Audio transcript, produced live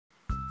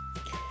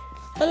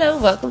Hello,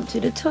 welcome to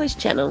the Toys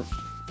channel.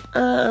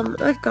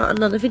 I've got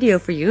another video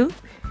for you.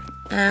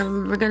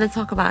 We're gonna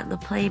talk about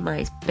the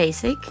Mais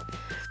Basic.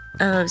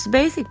 It's a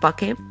basic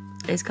bucket.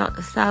 It's got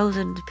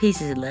 1,000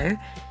 pieces in there.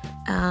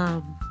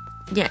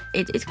 Yeah,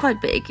 it's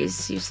quite big.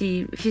 If you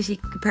see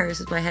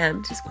comparisons with my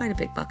hand, it's quite a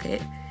big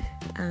bucket.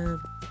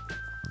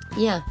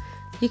 Yeah,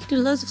 you can do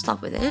loads of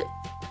stuff with it.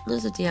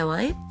 Loads of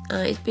DIY.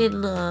 It's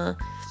been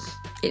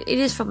it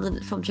is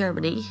from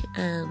Germany,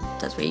 and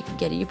that's where you can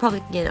get it. You probably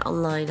can get it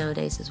online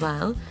nowadays as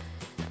well.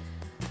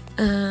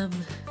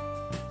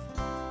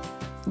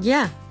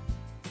 Yeah,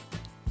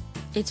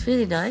 it's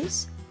really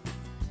nice,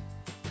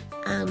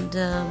 and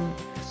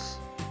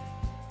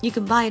you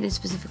can buy it in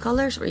specific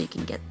colors, or you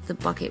can get the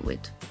bucket with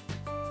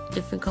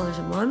different colors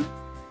in one.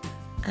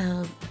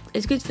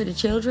 It's good for the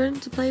children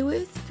to play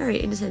with. Very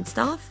innocent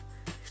stuff,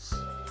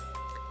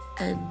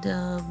 and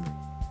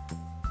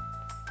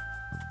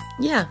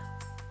yeah.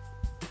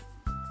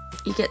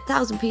 You get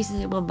 1,000 pieces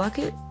in one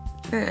bucket.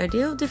 Very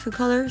ideal. Different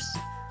colors.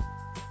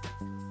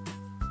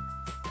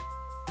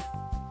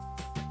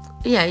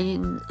 Yeah,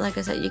 like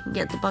I said, you can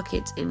get the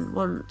bucket in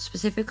one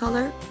specific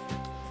color.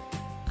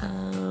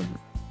 And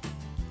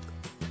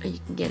you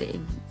can get it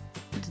in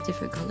the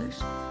different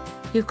colors.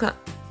 You've got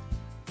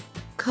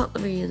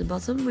cutlery in the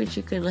bottom, which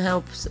you can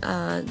help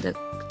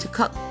to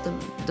cut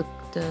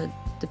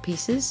the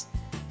pieces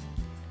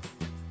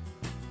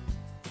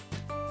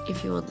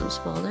if you want them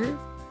smaller.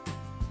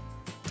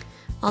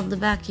 On the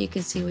back you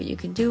can see what you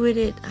can do with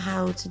it,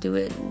 how to do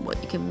it, and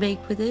what you can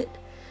make with it.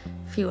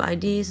 A few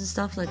ideas and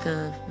stuff, like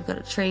we've got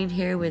a train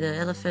here with an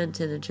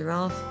elephant and a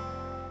giraffe.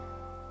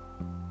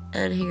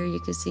 And here you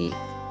can see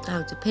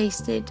how to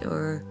paste it,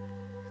 or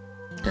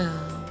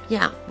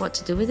yeah, what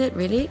to do with it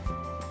really.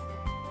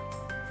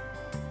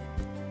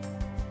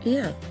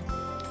 Yeah,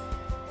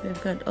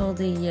 we've got all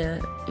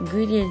the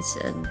ingredients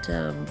and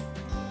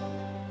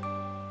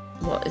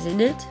what is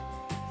in it.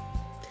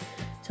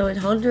 So it's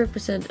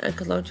 100%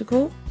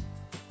 ecological.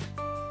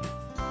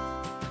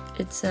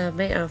 It's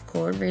made out of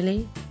corn,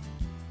 really,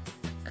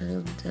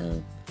 and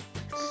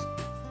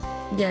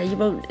yeah, you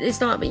won't. It's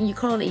not. You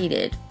can't eat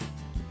it.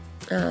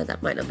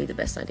 That might not be the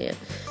best idea,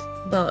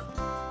 but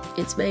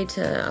it's made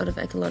out of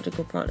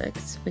ecological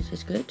products, which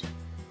is good.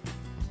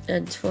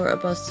 And it's for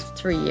about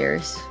 3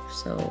 years,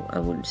 so I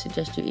wouldn't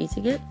suggest you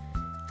eating it.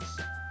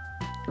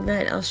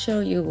 Right, I'll show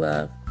you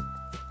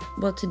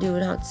what to do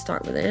and how to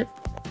start with it,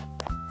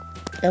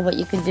 and what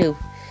you can do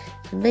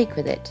and make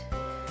with it.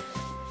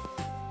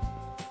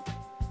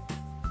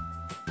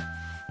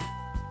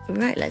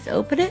 Right, let's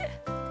open it.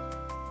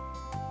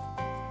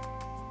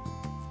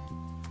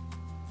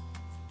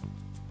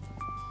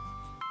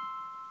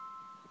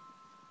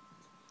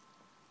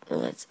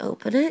 Let's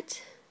open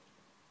it.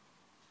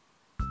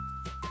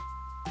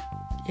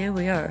 Here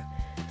we are.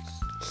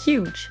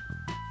 Huge.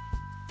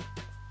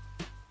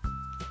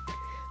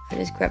 I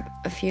just grab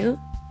a few.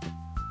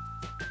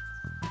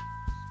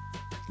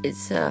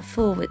 It's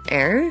full with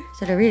air,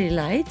 so they're really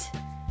light.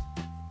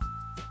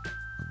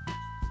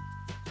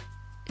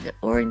 The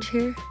orange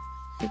here,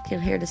 you can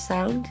hear the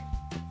sound.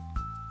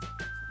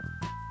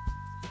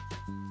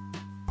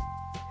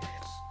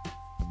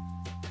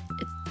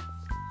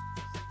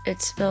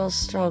 It smells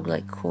strong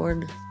like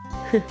corn.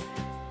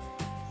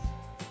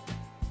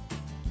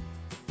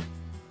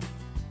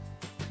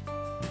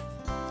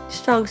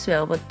 Strong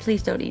smell, but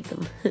please don't eat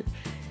them.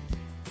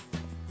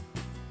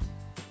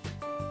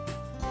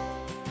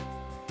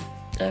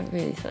 I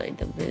really find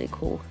them really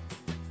cool.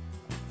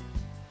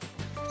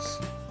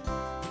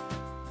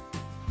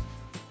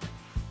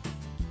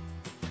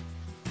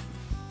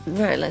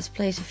 Right, let's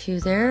place a few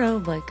there. Oh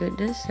my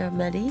goodness, there are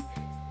many.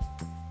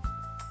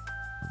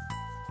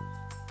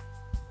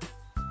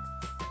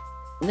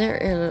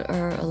 There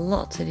are a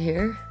lot in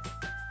here.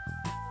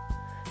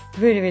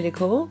 Really, really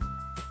cool.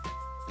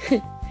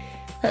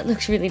 That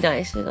looks really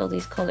nice with all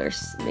these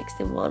colors mixed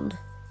in one.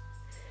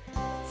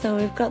 So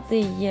we've got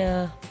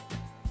the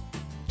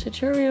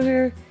tutorial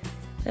here,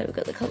 and we've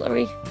got the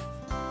cutlery,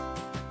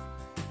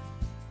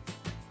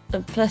 a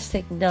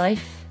plastic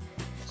knife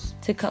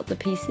to cut the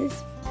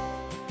pieces.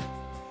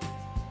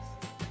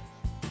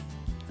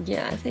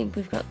 Yeah, I think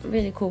we've got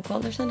really cool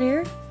colors on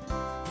here.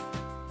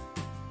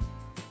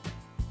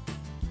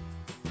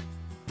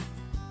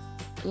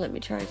 Let me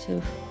try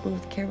to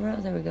move the camera.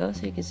 There we go,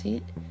 so you can see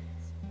it.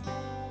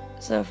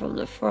 So from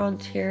the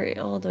front here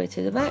all the way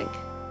to the back,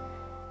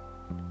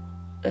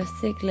 a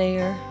thick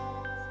layer.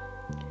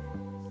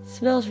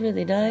 Smells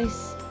really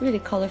nice, really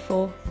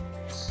colorful,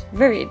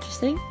 very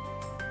interesting,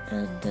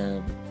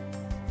 and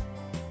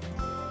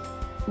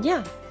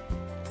yeah,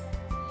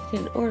 you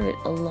can order it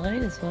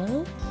online as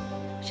well.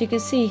 As you can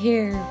see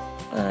here,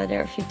 there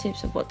are a few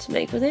tips of what to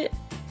make with it.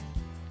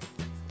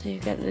 So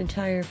you've got an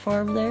entire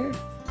farm there,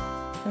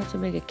 how to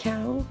make a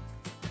cow.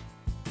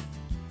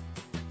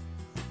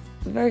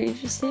 Very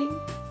interesting,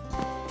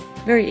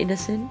 very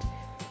innocent.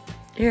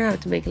 Here, how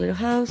to make a little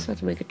house, how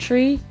to make a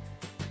tree,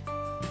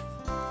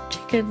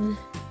 chicken,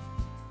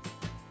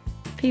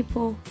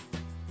 people.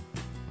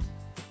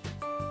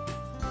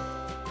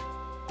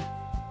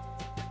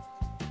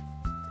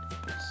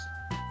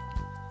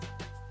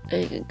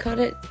 And you can cut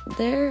it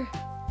there.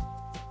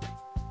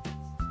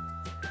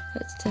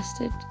 Let's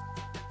test it.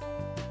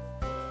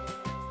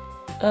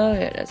 Oh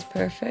yeah, that's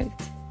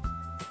perfect.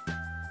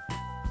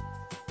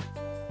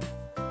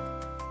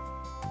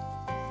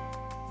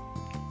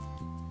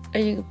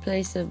 And you can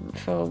place them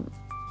from,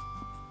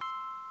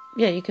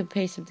 yeah, you can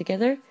paste them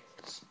together.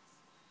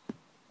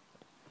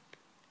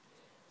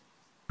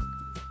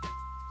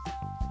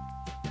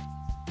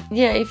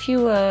 Yeah, if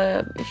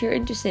you're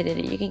interested in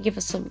it, you can give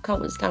us some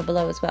comments down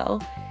below as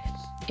well.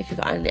 If you've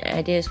got any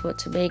ideas what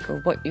to make or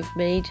what you've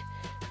made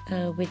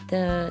with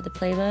the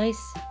Play Mais.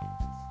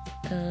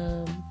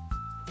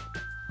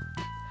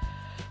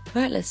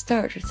 Right, let's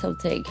start with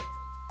something.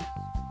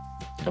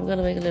 I'm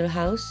gonna make a little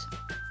house.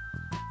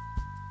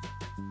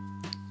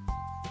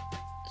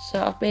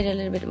 So I've made it a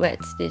little bit wet,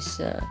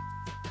 this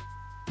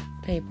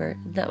paper.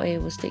 That way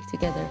it will stick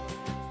together.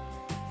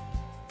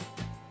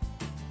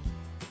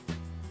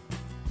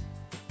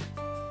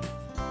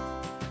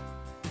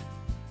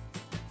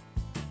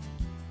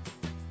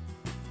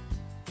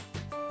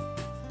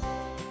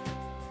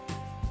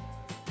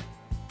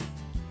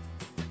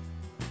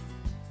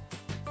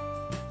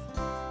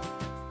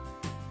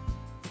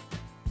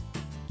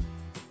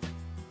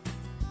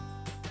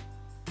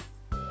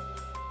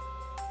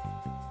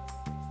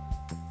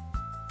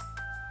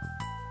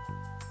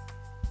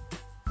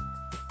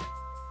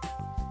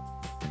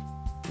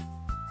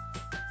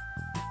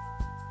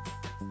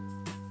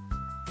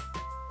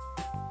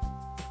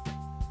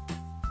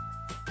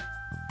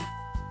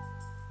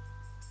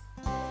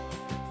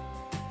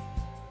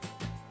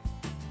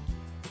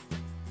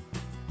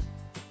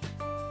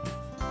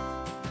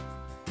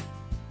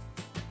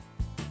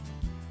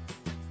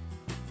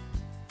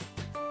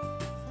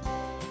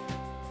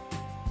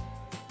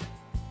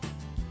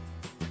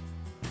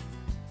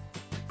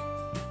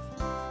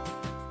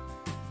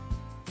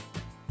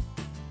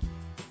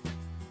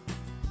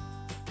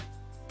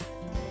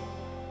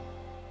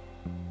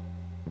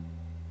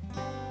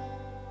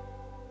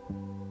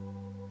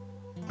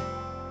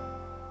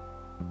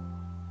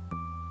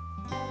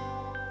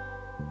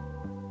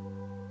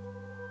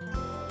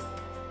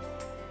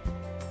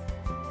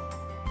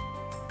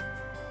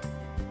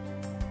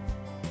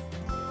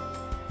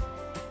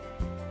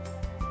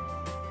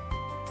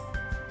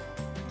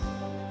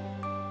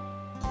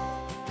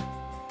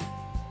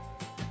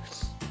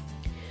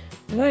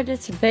 Right,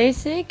 that's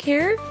basic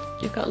here.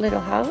 You've got a little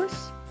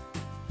house,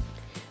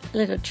 a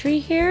little tree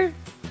here.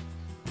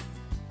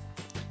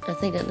 I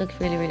think that looks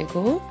really, really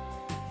cool.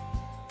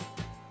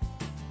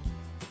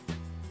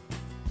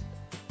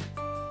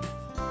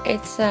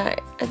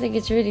 I think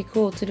it's really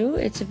cool to do.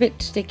 It's a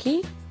bit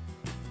sticky,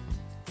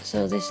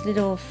 so this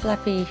little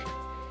flappy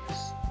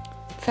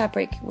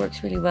fabric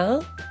works really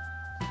well.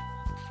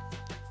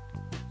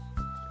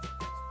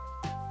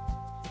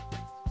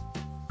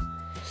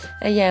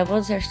 And yeah,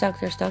 once they're stuck,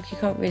 they're stuck. You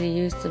can't really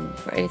use them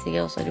for anything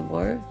else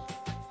anymore.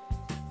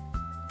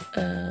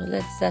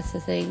 That's the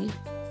thing.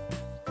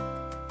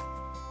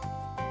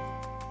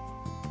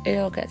 It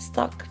all gets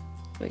stuck,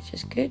 which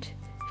is good.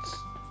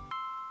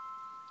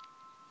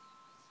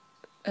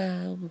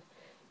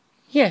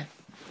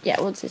 Yeah,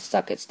 once it's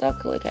stuck, it's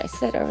stuck, like I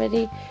said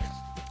already.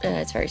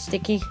 It's very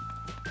sticky.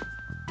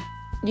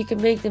 You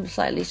can make them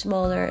slightly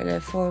smaller and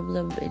then form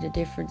them in a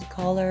different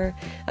color.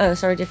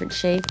 Different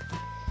shape.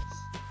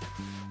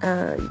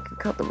 You can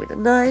cut them with a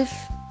knife.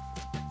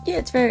 Yeah,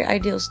 it's very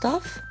ideal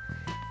stuff.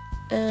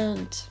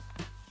 And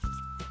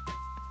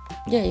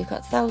yeah, you've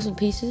got 1,000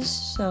 pieces.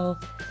 So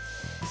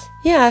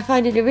yeah, I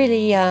find it a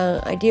really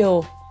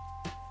ideal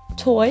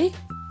toy.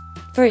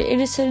 Very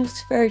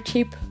innocent, very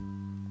cheap.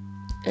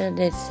 And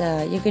it's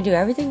you can do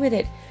everything with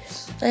it.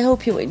 I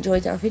hope you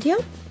enjoyed our video.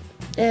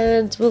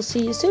 And we'll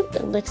see you soon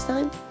next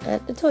time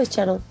at the Toys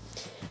channel.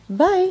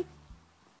 Bye!